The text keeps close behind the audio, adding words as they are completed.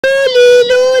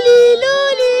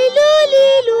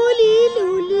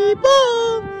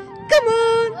lollipop. Come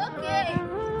on. Okay.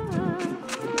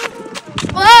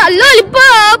 Wow,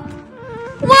 lollipop.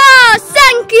 Wow,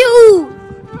 thank you.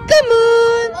 Come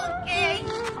on. Okay.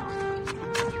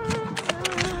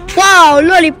 Wow,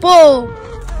 lollipop.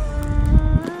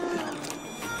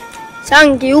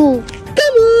 Thank you.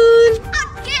 Come on.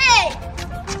 Okay.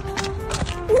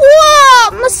 Wow,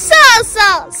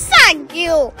 المصاصه. Thank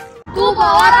you. طوبة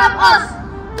ورا مقص.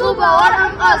 طوبة ورا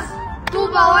مقص.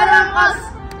 طوبة ورا مقص.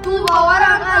 طوبة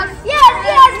ورا مقص. Yes,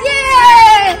 yes,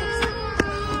 yes.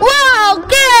 Wow,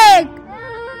 cake.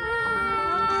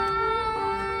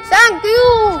 Thank you.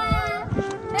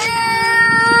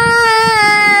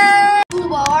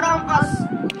 طوبة ورا مقص.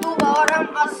 طوبة ورا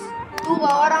مقص. طوبة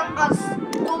ورا مقص.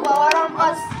 طوبة ورا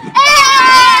مقص.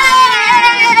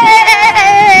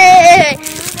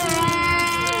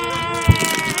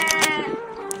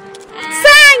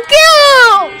 Thank you.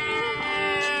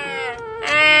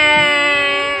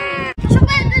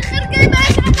 شوفي الخرقة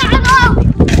ماشية معنا.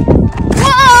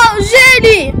 Wow,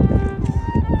 jelly.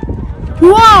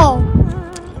 Wow.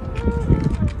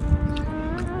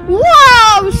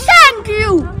 Wow, thank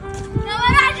you. لما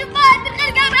راح شوفات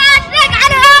الخرقة ماشية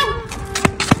عنهم.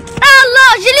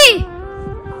 الله جلي.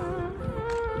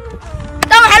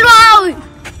 طعمه حلو قوي.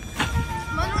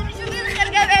 ما نقول شوفي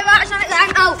الخرقة ماشية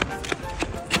عنهم.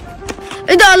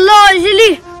 ايه ده الله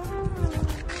جلي.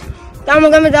 طعمه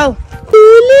جامد قوي.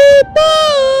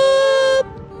 lollipop.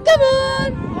 Come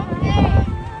on.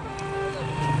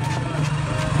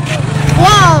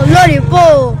 Wow,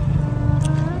 lollipop.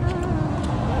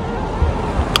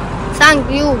 Thank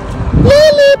you.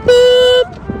 Lollipop.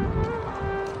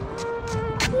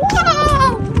 Wow,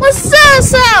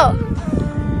 المصاصه.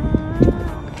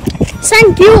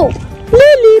 Thank you.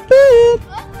 Lollipop.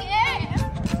 Okay.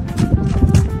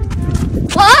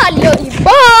 Wow,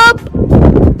 lollipop.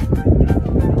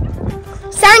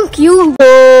 Thank you.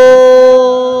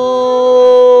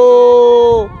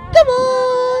 Come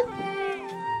on.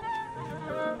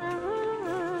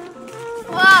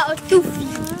 Wow, toffee.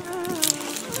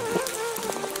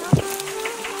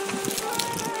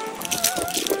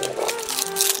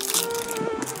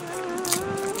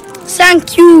 Thank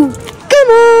you.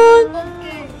 Come on.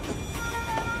 Okay.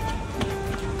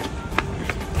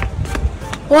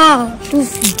 Wow,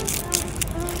 toffee.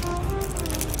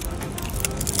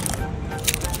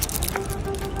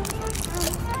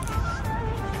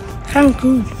 Thank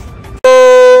you.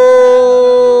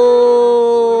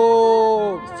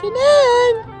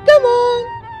 Sinan, come on.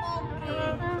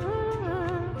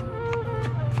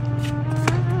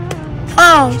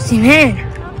 Oh, Sinan.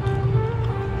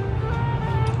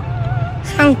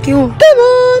 Thank you. Come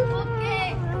on. Okay.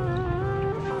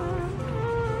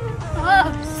 Oh,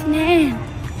 Sinan.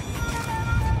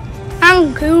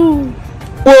 Thank you.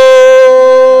 Whoa!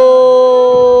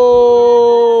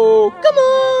 Come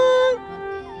on.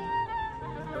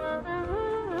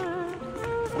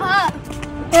 How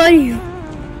are you?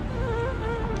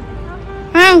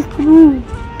 Thank you.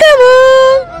 Come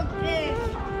on. Okay.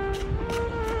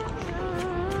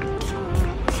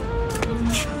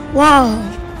 Wow,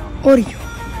 Oreo.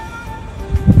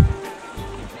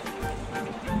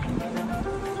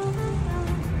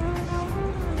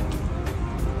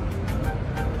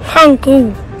 Thank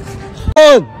you.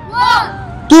 1,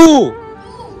 2,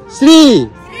 3.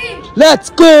 Let's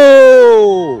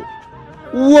go!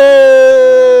 Whoa!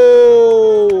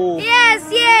 Yes,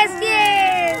 yes,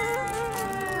 yes.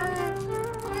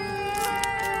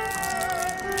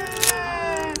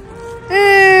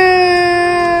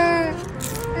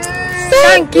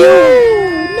 Thank you.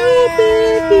 No,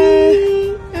 baby.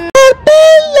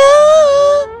 Bella,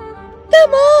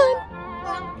 come on.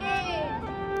 Okay.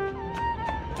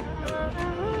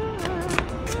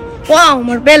 Wow,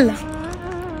 Marbella.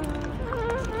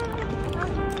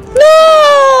 No!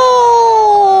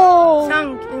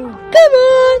 Thank you. Come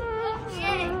on.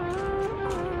 Okay.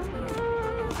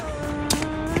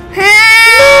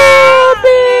 No,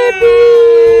 baby.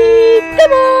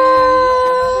 Come on.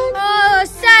 Oh,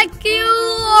 thank you.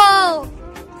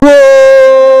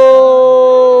 Whoa!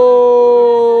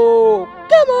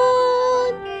 Come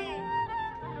on.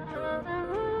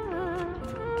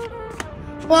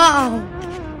 Wow.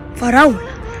 فراولة.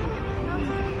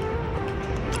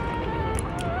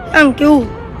 Thank you.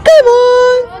 Come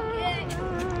on. Okay.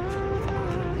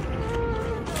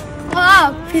 Wow,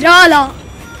 Firala.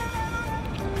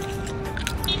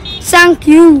 Thank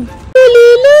you. Lolly,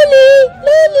 lolly,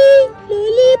 lolly,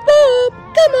 lollipop.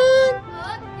 Come on.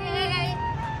 Okay.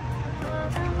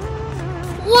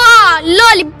 Wow,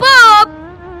 lollipop.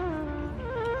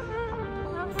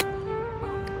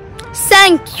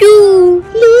 Thank you.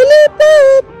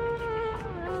 Lollipop.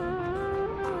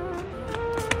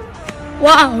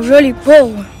 Wow, really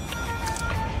cool.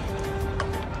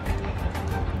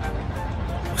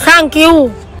 Thank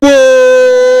you. Whoa!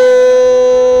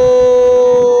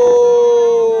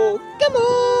 Come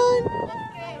on!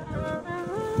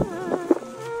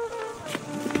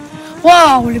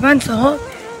 Wow, المصاصه.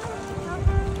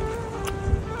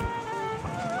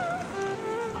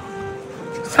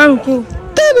 Thank you.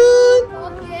 Come on!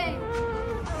 Okay.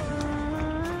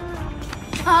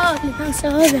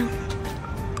 المصاصه.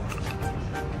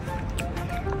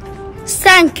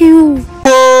 Thank you.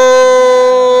 Whoa!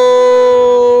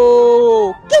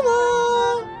 Come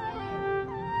on!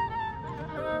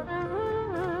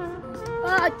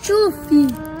 شوفي.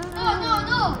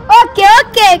 No.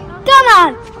 Okay, come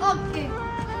on. Okay.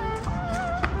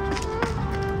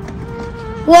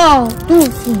 Wow,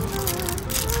 شوفي.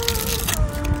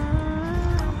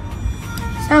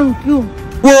 Thank you.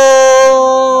 Whoa!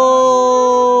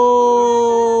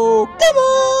 Come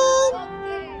on!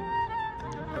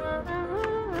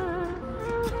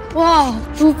 Wow,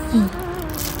 شوفي.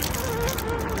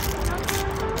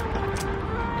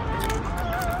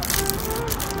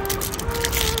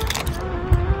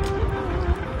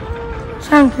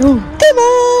 Thank you. Come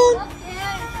on!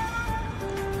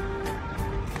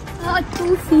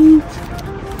 شوفي.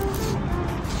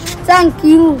 Thank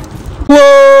you.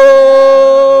 Whoa!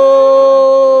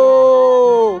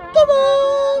 Come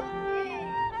on!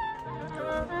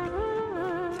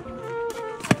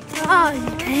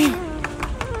 Okay.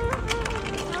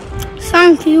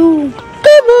 Thank you.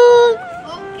 Come on!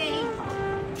 Okay.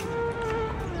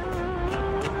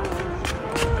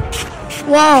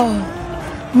 واو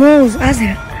موز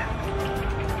أزرق.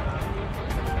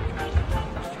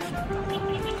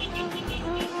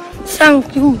 Thank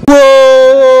you.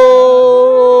 Whoa!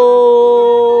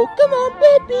 Come on,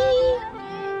 baby!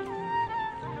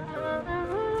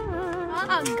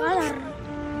 color.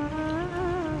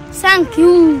 Thank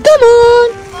you. Come on!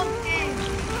 Okay.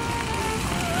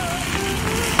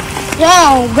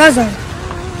 Wow, جزر.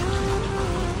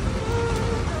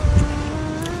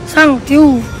 Thank you.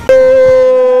 Whoa!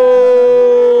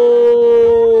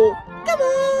 Come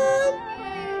on!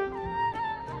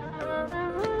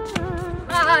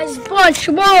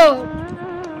 SpongeBob.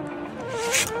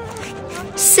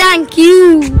 Thank you.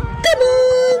 Come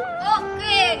on!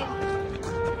 Okay.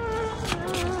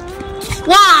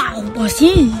 Wow,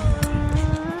 بسيط.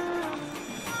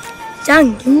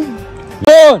 Thank you.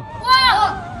 1,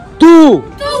 2,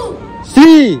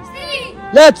 3,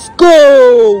 let's go!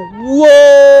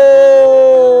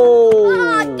 Whoa!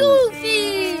 Toofy.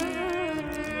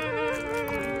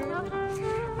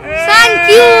 Thank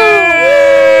you.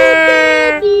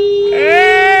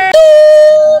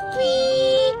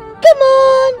 Come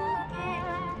on!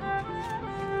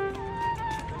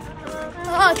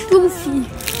 Toofy.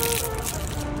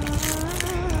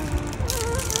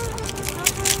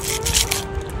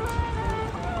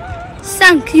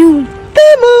 Thank you.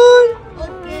 Come on!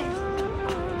 Okay.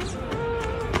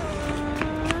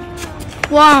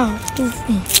 Wow,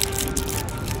 Toofy.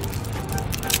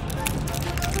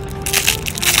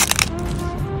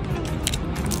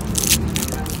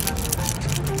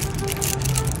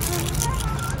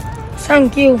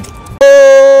 Thank you.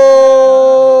 Oh!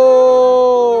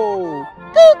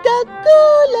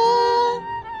 Coca-Cola!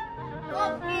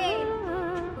 Okay.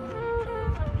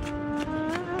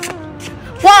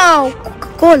 Wow,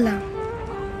 Coca-Cola.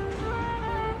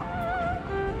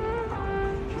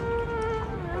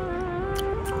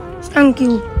 Thank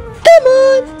you. Come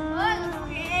on!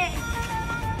 Okay.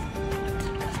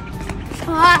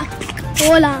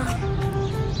 Coca-Cola.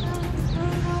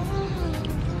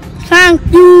 Thank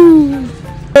you.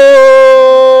 Oh!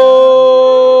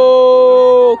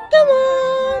 Come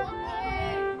on!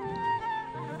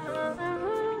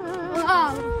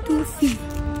 Wow, Toofy.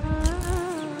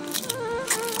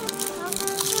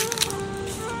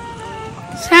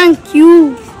 Thank you.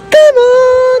 Come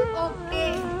on!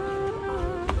 Okay.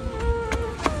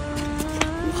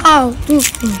 Wow,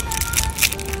 Toofy.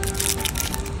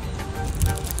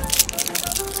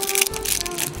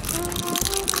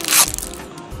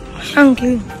 Thank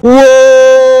you. Whoa!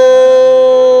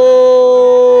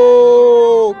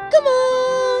 Come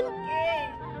on!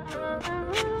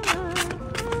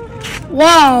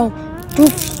 Wow,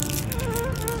 Toofy.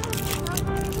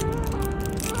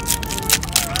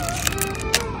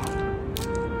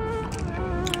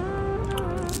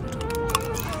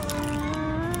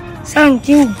 Thank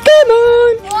you. Come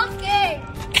on! Okay.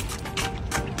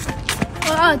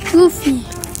 Wow, Toofy.